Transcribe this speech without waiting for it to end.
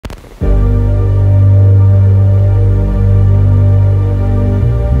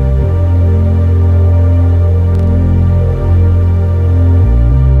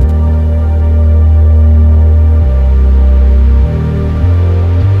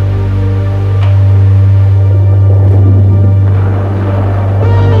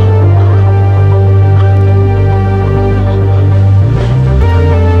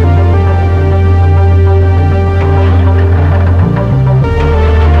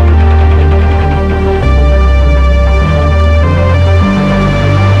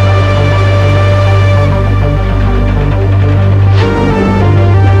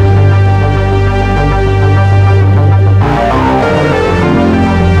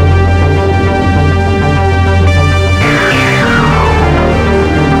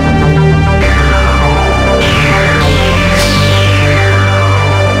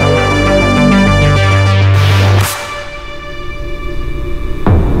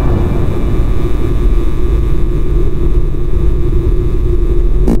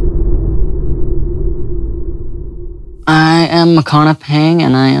am Makana Pang,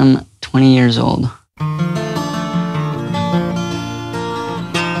 and I am 20 years old.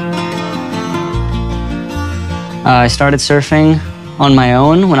 I started surfing on my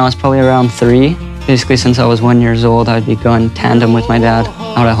own when I was probably around 3. Basically, since I was 1 year old, I'd be going tandem with my dad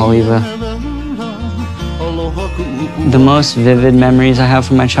out at Haleiwa. The most vivid memories I have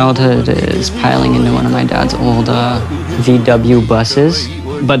from my childhood is piling into one of my dad's old VW buses.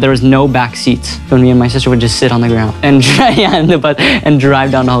 But there was no back seats. So me and my sister would just sit on the ground and drive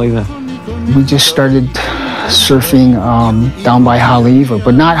down to Haleiwa. We just started surfing down by Haleiwa,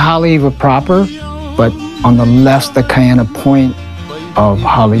 but not Haleiwa proper, but on the left, the kind of point of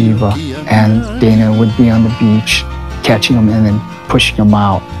Haleiwa. And Dana would be on the beach catching them and then pushing them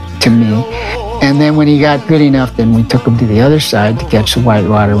out to me. And then when he got good enough, then we took him to the other side to catch the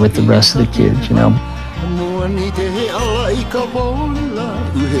whitewater with the rest of the kids, you know.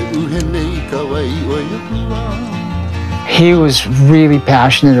 He was really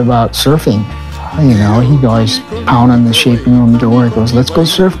passionate about surfing. You know, he'd always pound on the shaping room door. He goes, "Let's go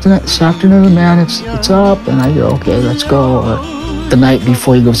surf tonight, this afternoon, man. It's up." And I go, "Okay, let's go." Or the night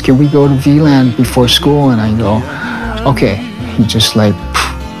before, he goes, "Can we go to V-Land before school?" And I go, "Okay." He just like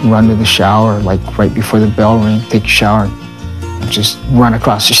run to the shower, like right before the bell ring, take a shower, and just run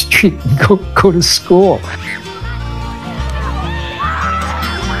across the street and go to school.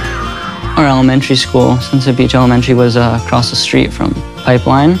 Our elementary school, Sunset Beach Elementary, was across the street from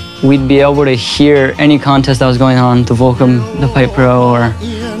Pipeline. We'd be able to hear any contest that was going on, the Volcom, the Pipe Pro, or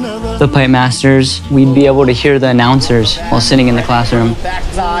the Pipe Masters. We'd be able to hear the announcers while sitting in the classroom.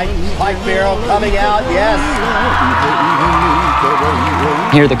 Backside, pipe barrel coming out, yes.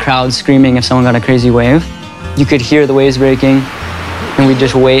 Hear the crowd screaming if someone got a crazy wave. You could hear the waves breaking, and we'd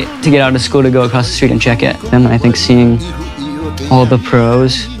just wait to get out of school to go across the street and check it. And I think seeing all the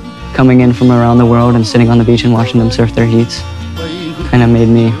pros coming in from around the world and sitting on the beach and watching them surf their heats kind of made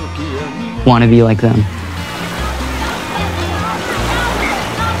me want to be like them.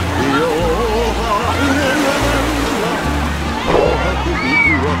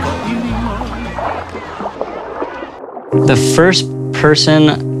 The first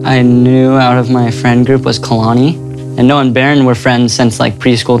person I knew out of my friend group was Kalani. And Noah and Barron were friends since like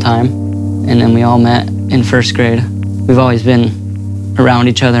preschool time. And then we all met in first grade. We've always been around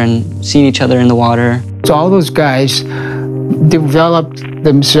each other and seen each other in the water. So all those guys developed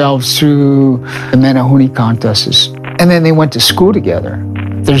themselves through the Menahuni contests. And then they went to school together.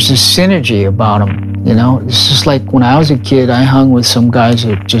 There's this synergy about them, you know? It's just like when I was a kid, I hung with some guys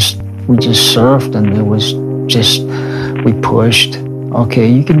that we just surfed, and it was just, we pushed. Okay,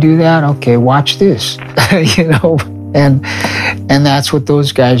 you can do that? Okay, watch this, you know? And that's what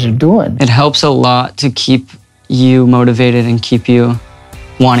those guys are doing. It helps a lot to keep you motivated and keep you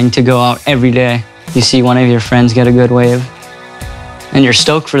wanting to go out every day. You see one of your friends get a good wave and you're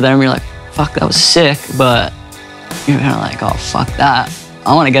stoked for them. You're like, fuck, that was sick. But you're kind of like, oh, fuck that.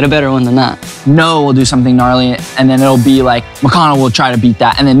 I want to get a better one than that. Noah will do something gnarly, and then it'll be like, McConnell will try to beat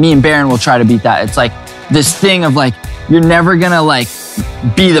that. And then me and Barron will try to beat that. It's like this thing of like, you're never gonna like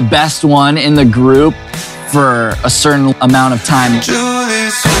be the best one in the group for a certain amount of time. Do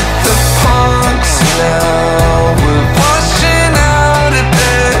this with the punks now. We're washing out of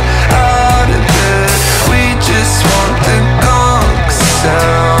bed, out of bed. We just want the gong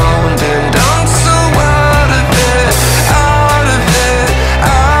sound, and I'm so out of it, out of it,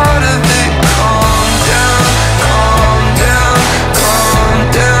 out of it. Calm down, calm down, calm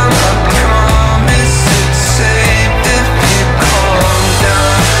down. I promise it's safe if you calm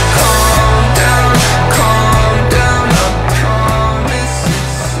down, calm down, calm down. I promise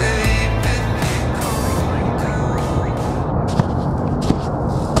it's safe if you calm down.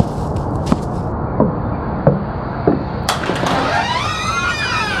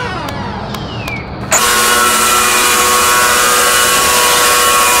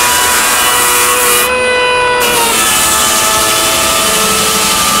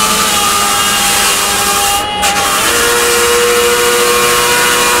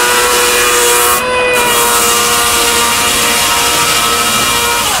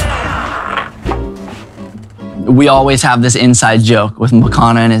 We always have this inside joke with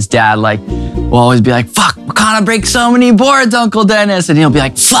Makana and his dad. Like, we'll always be like, fuck, Makana breaks so many boards, Uncle Dennis. And he'll be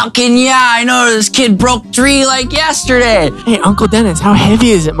like, fucking yeah, I know this kid broke 3 like yesterday. Hey, Uncle Dennis, how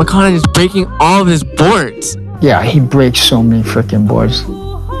heavy is it? Makana is breaking all of his boards. Yeah, he breaks so many freaking boards.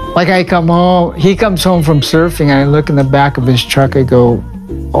 Like I come home, he comes home from surfing, and I look in the back of his truck, I go,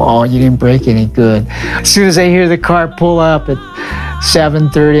 oh, you didn't break any good. As soon as I hear the car pull up at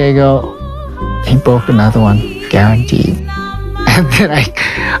 7:30, I go, he broke another one, guaranteed. And then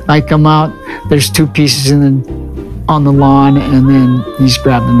I come out, there's 2 pieces on the lawn, and then he's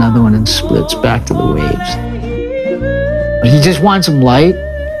grabbed another one and splits back to the waves. He just wants them light,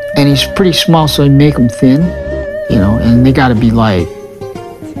 and he's pretty small, so he make them thin, you know, and they gotta be light,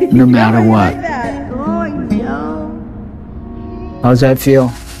 no matter what. How's that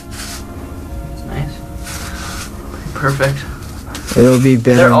feel? It's nice. Perfect. It'll be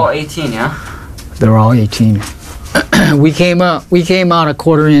better. They're all 18, yeah? They're all 18. we came out a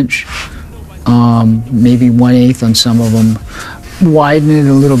 1/4 inch, maybe 1/8 on some of them. Widen it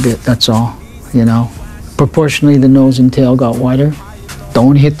a little bit, that's all, you know. Proportionally, the nose and tail got wider.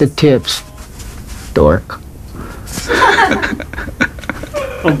 Don't hit the tips, dork.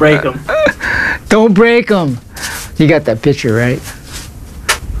 Don't break them. Don't break them. You got that picture, right?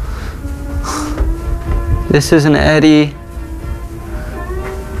 This is an Eddie.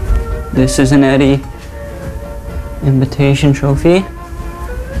 This is an Eddie invitation trophy.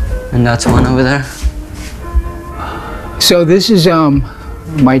 And that's one over there. So this is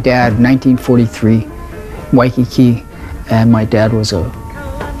my dad, 1943, Waikiki, and my dad was a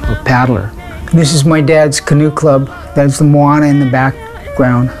paddler. This is my dad's canoe club. That's the Moana in the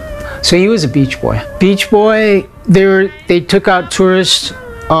background. So he was a beach boy. Beach boy, they took out tourists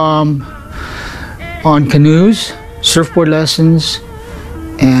on canoes, surfboard lessons,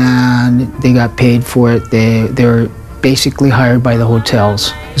 and they got paid for it. They were basically hired by the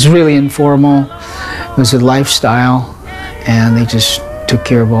hotels. It was really informal. It was a lifestyle, and they just took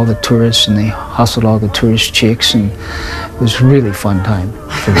care of all the tourists, and they hustled all the tourist chicks, and it was a really fun time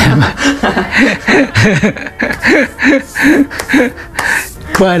for them.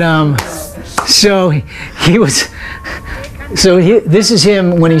 But this is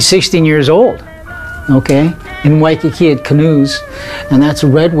him when he's 16 years old, okay, in Waikiki at canoes, and that's a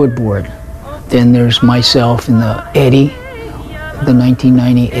redwood board. Then there's myself in the Eddie, the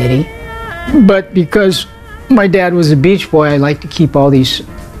 1990 Eddie. But because my dad was a beach boy, I like to keep all these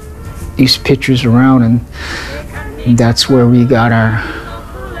pictures around, and that's where we got our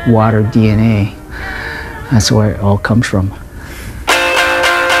water DNA. That's where it all comes from.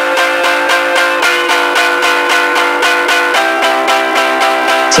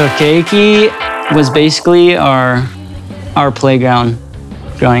 So Keiki was basically our playground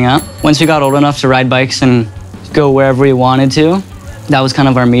growing up. Once we got old enough to ride bikes and go wherever we wanted to, that was kind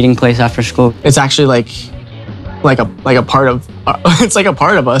of our meeting place after school. It's actually like a part of it's like a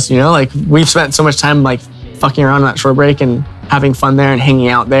part of us, you know. Like we've spent so much time like fucking around on that shore break and having fun there and hanging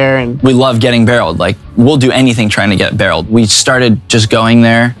out there. And we love getting barreled. Like we'll do anything trying to get barreled. We started just going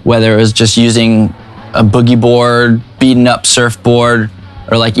there, whether it was just using a boogie board, beaten up surfboard,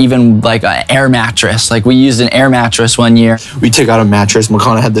 or like even like an air mattress. Like we used an air mattress one year. We took out a mattress,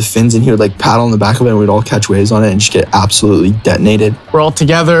 Makana had the fins, and he would like paddle on the back of it, and we'd all catch waves on it and just get absolutely detonated. we're all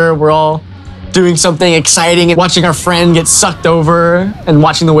together, we're all doing something exciting and watching our friend get sucked over and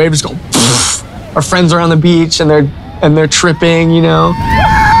watching the waves go poof. Our friends are on the beach and they're tripping, you know.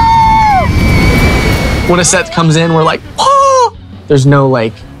 When a set comes in, we're like, whoa! There's no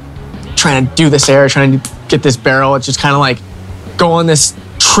like trying to do this air, trying to get this barrel. It's just kind of like go on this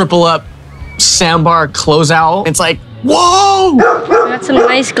triple up sandbar closeout. It's like, whoa! Got some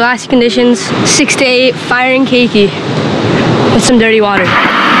nice glassy conditions, 6 to 8, fire and keiki with some dirty water.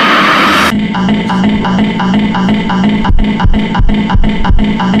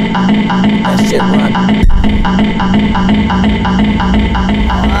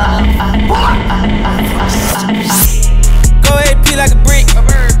 Go AP like a brick.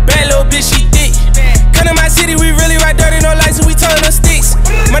 Bad little bitch, she thick. Come to my city, we really ride dirty, no lights, and we towing no sticks.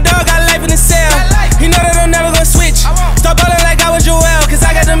 My dog got life in the cell. He know that I'm never gonna switch. Stop ballin' like I was Joel, cause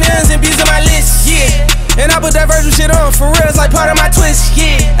I got the millions and B's on my list. Yeah. And I put that virtual shit on for real, it's like part of my twist.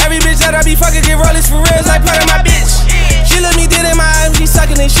 Yeah. Every bitch that I be fucking get rollers for real, it's like part of my bitch. She look me dead in my eyes, she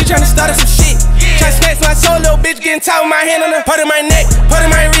sucking and she tryna start up some shit. Try to snatch my soul, little bitch getting tight with my hand on the part of my neck, part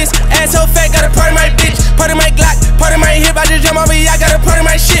of my wrist. Ass so fat, got a part of my bitch, part of my Glock, part of my hip. I just jump over here, I got a part of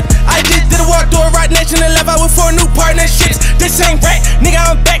my ship. I just did a walk through a right next to the left, I with 4 new partnerships. This ain't rap, nigga,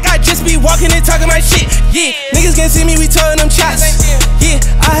 I'm back, I just be walking and talking my shit. Yeah, niggas can see me, we towing them shots. Yeah,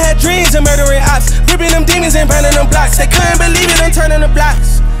 I had dreams of murdering ops, ripping them demons and burning them blocks. They couldn't believe it, I'm turning the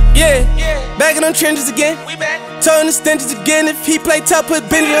blocks. Yeah, back in them trenches again. Telling the stenches again. If he play tough, put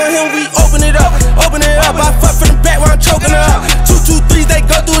Benji on him, we open it up. Open it up, I fuck from the back while I'm choking her up. 2, 2, 3s, they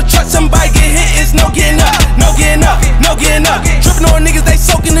go through a truck, somebody get hit, it's no getting up. No getting up, no getting up. Tripping on niggas, they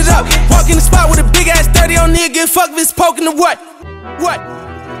soaking it up. Walk in the spot with a big ass 30 on nigga, get fucked if it's poking the what? What?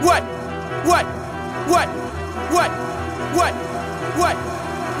 What? What? What? What? What? What? What?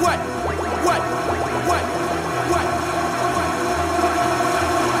 What? What? What?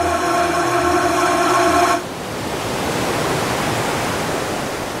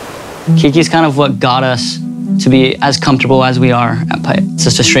 Kiki's kind of what got us to be as comfortable as we are at pipe. It's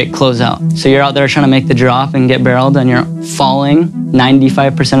just a straight closeout. So you're out there trying to make the drop and get barreled, and you're falling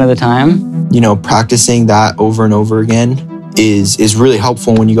 95% of the time. You know, practicing that over and over again is really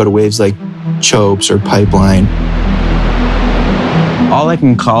helpful when you go to waves like chopes or pipeline. All I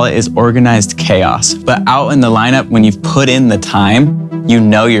can call it is organized chaos. But out in the lineup, when you've put in the time, you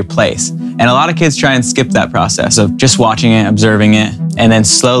know your place. And a lot of kids try and skip that process of just watching it, observing it, and then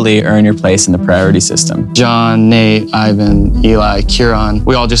slowly earn your place in the priority system. John, Nate, Ivan, Eli, Kieran,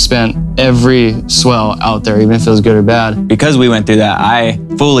 we all just spent every swell out there, even if it was good or bad. Because we went through that, I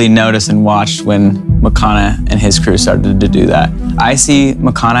fully noticed and watched when Makana and his crew started to do that. I see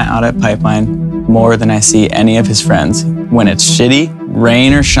Makana out at Pipeline more than I see any of his friends. When it's shitty,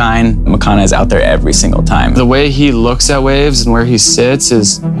 rain or shine, Makana is out there every single time. The way he looks at waves and where he sits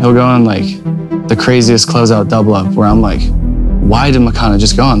is he'll go on like the craziest closeout double up where I'm like, why did Makana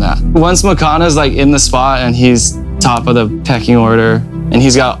just go on that? Once Makana's like in the spot and he's top of the pecking order and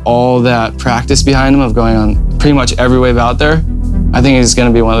he's got all that practice behind him of going on pretty much every wave out there, I think he's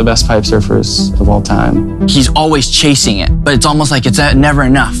gonna be one of the best pipe surfers of all time. He's always chasing it, but it's almost like it's never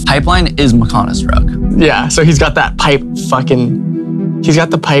enough. Pipeline is Makana's drug. Yeah, so he's got that pipe fucking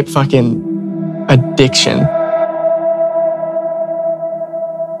addiction.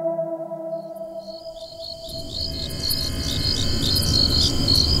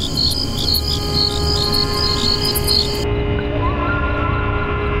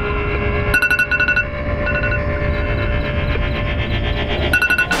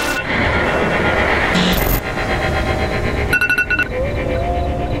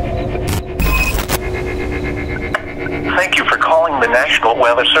 Thank you for calling the National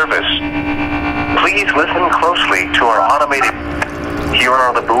Weather Service. Please listen closely to our automated... Here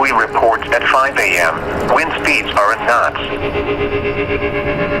are the buoy reports at 5 a.m. Wind speeds are in knots.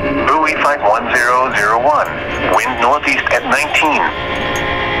 Buoy 51001. Wind northeast at 19.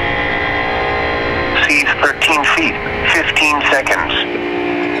 Seas 13 feet, 15 seconds.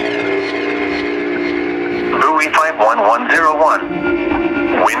 Buoy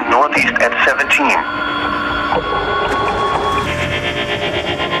 51101. Wind northeast at 17.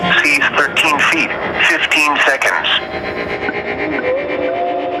 Seas 13 feet, 15 seconds.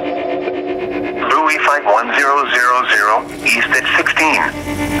 Buoy 51000, east at 16.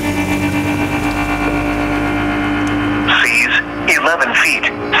 Seas 11 feet,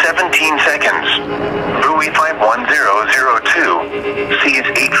 17 seconds. Buoy 51002, seas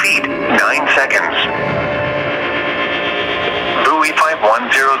 8 feet, 9 seconds. Buoy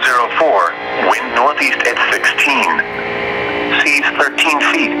 51004, wind northeast at 16. Seas 13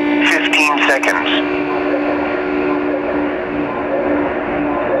 feet, 15 seconds.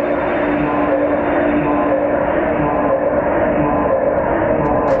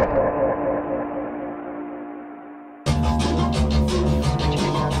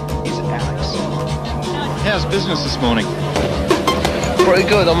 How's business this morning? Pretty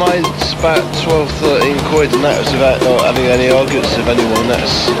good. I made about 12, 13 quid, and that was without not having any arguments with anyone.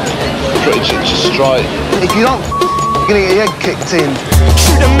 That's pretty just straight. If you don't, you're gonna get your head kicked in.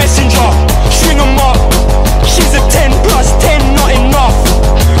 Shoot a messenger, string 'em up. She's a 10 plus 10, not enough.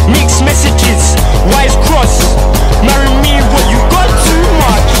 Mixed messages, wise cross. Marry me, what you got too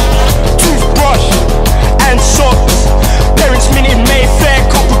much. Toothbrush and socks. Parents minute Mayfair,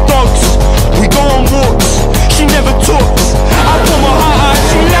 couple dogs. We go on walks, she never talks. I put my heart out,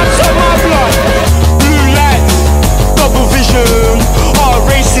 she laps at my blood. Blue lights, double vision. Our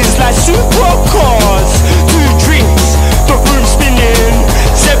races like supercars. 2 drinks, the room spinning.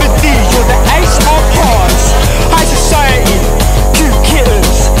 Zebedee, you're the ace of hearts. High society, cute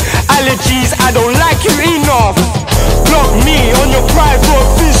kittens. Allergies, I don't like you enough. Block me on your private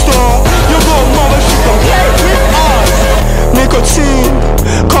vista. Your mother, she can play with us. Nicotine,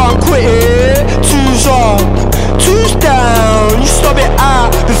 can't quit it. 2's up, 2's down. You stop it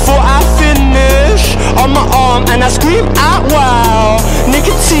out before I finish. On my arm and I scream out wow.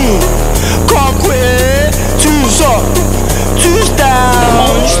 Nicotine, can't quit it. 2's up, 2's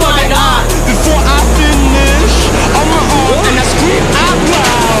down. You stop it out before I finish. On my arm and I scream out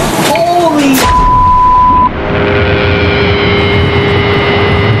wow. Holy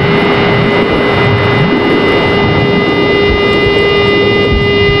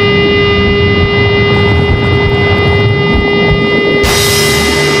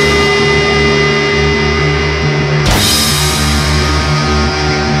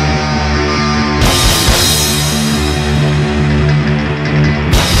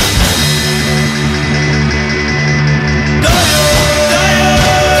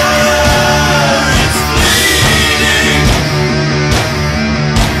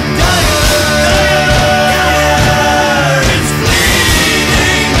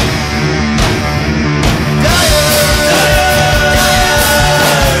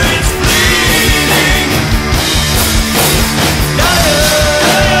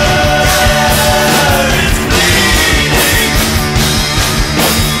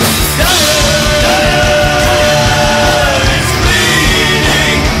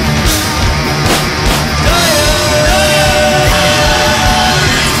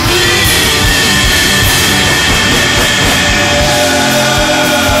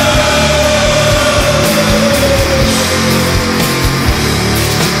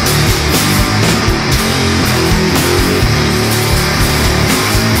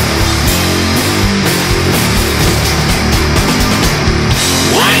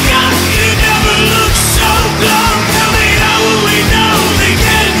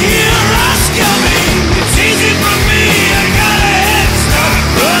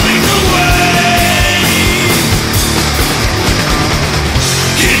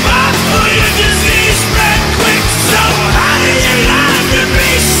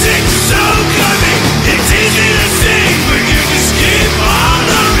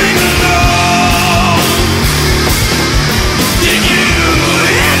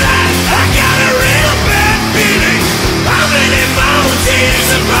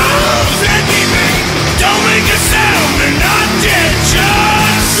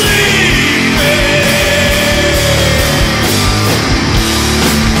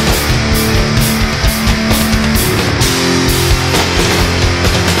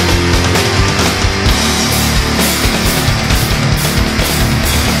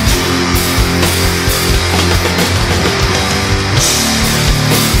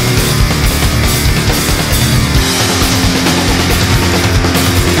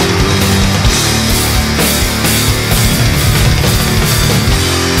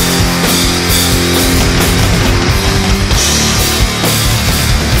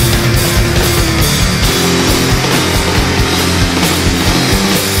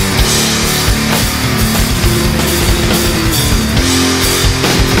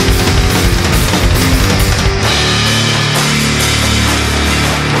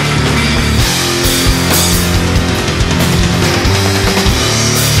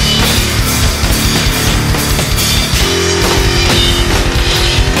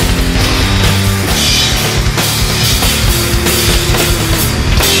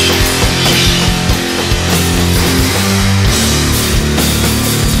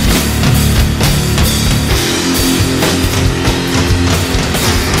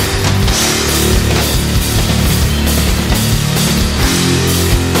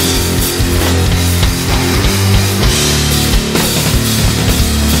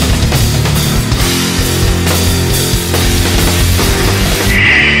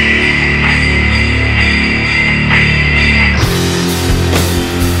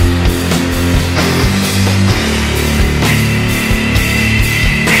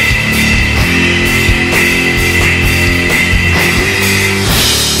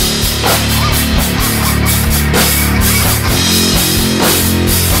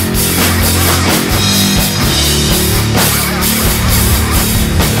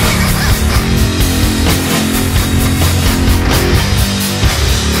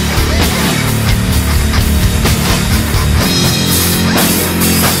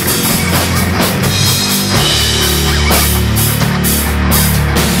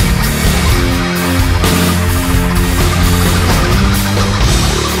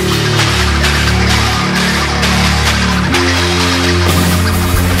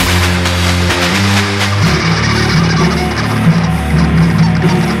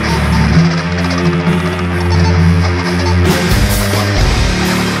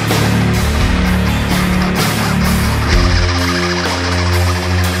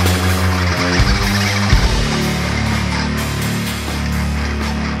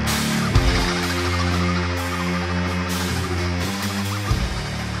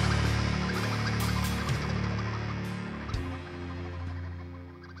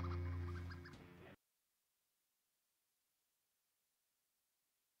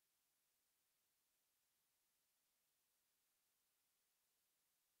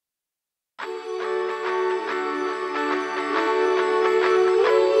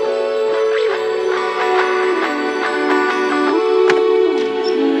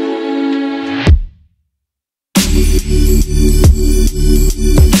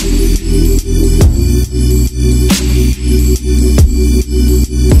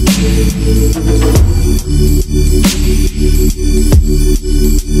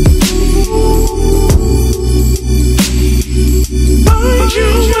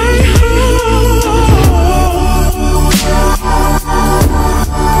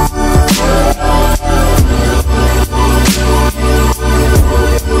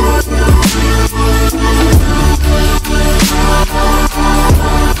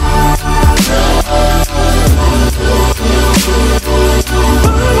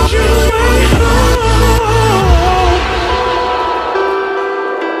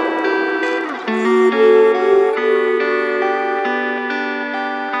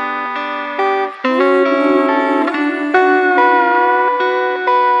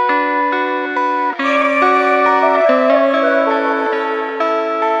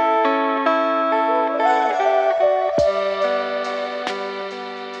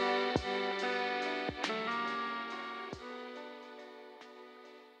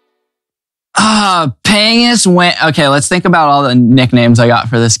Pangus went. Okay, let's think about all the nicknames I got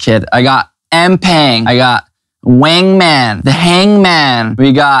for this kid. I got M Pang. I got Wangman, the Hangman.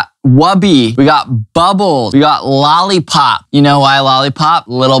 We got Wubby. We got Bubbles. We got Lollipop. You know why Lollipop?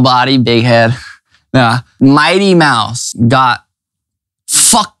 Little body, big head. Nah. Mighty Mouse. Got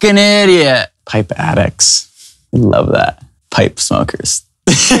Fucking Idiot. Pipe addicts. I love that. Pipe smokers.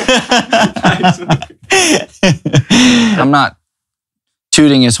 I'm not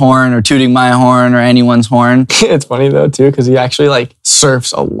tooting his horn or tooting my horn or anyone's horn. It's funny though too, because he actually like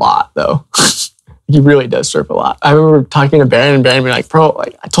surfs a lot though. He really does surf a lot. I remember talking to Baron and Baron being like, bro,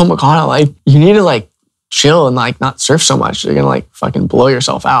 like I told Makana, like, you need to like chill and like not surf so much. You're gonna like fucking blow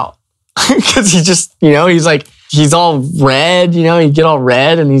yourself out. Cause he just, you know, he's all red, you know, you get all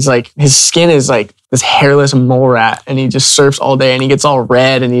red and he's like, his skin is like this hairless mole rat and he just surfs all day and he gets all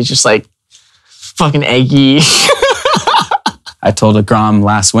red and he's just like fucking eggy. I told a Grom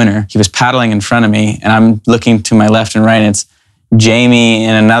last winter, he was paddling in front of me and I'm looking to my left and right and it's Jamie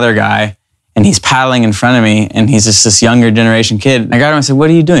and another guy and he's paddling in front of me and he's just this younger generation kid. I got him and said, what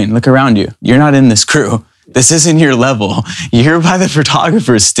are you doing? Look around you. You're not in this crew. This isn't your level. You're by the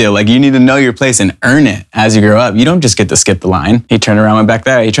photographers still. Like you need to know your place and earn it as you grow up. You don't just get to skip the line. He turned around, went back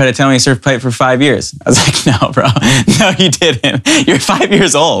there. He tried to tell me he surfed pipe for 5 years. I was like, no, bro. No, you didn't. You're 5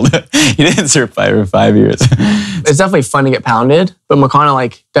 years old. You didn't surf pipe for 5 years. It's definitely fun to get pounded, but Makana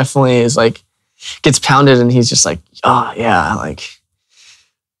like definitely is like, gets pounded and he's just like, oh yeah, like,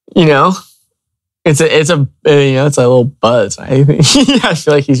 you know, it's a little buzz. I think. I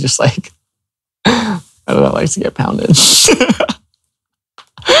feel like he's just like, I don't know, likes to get pounded.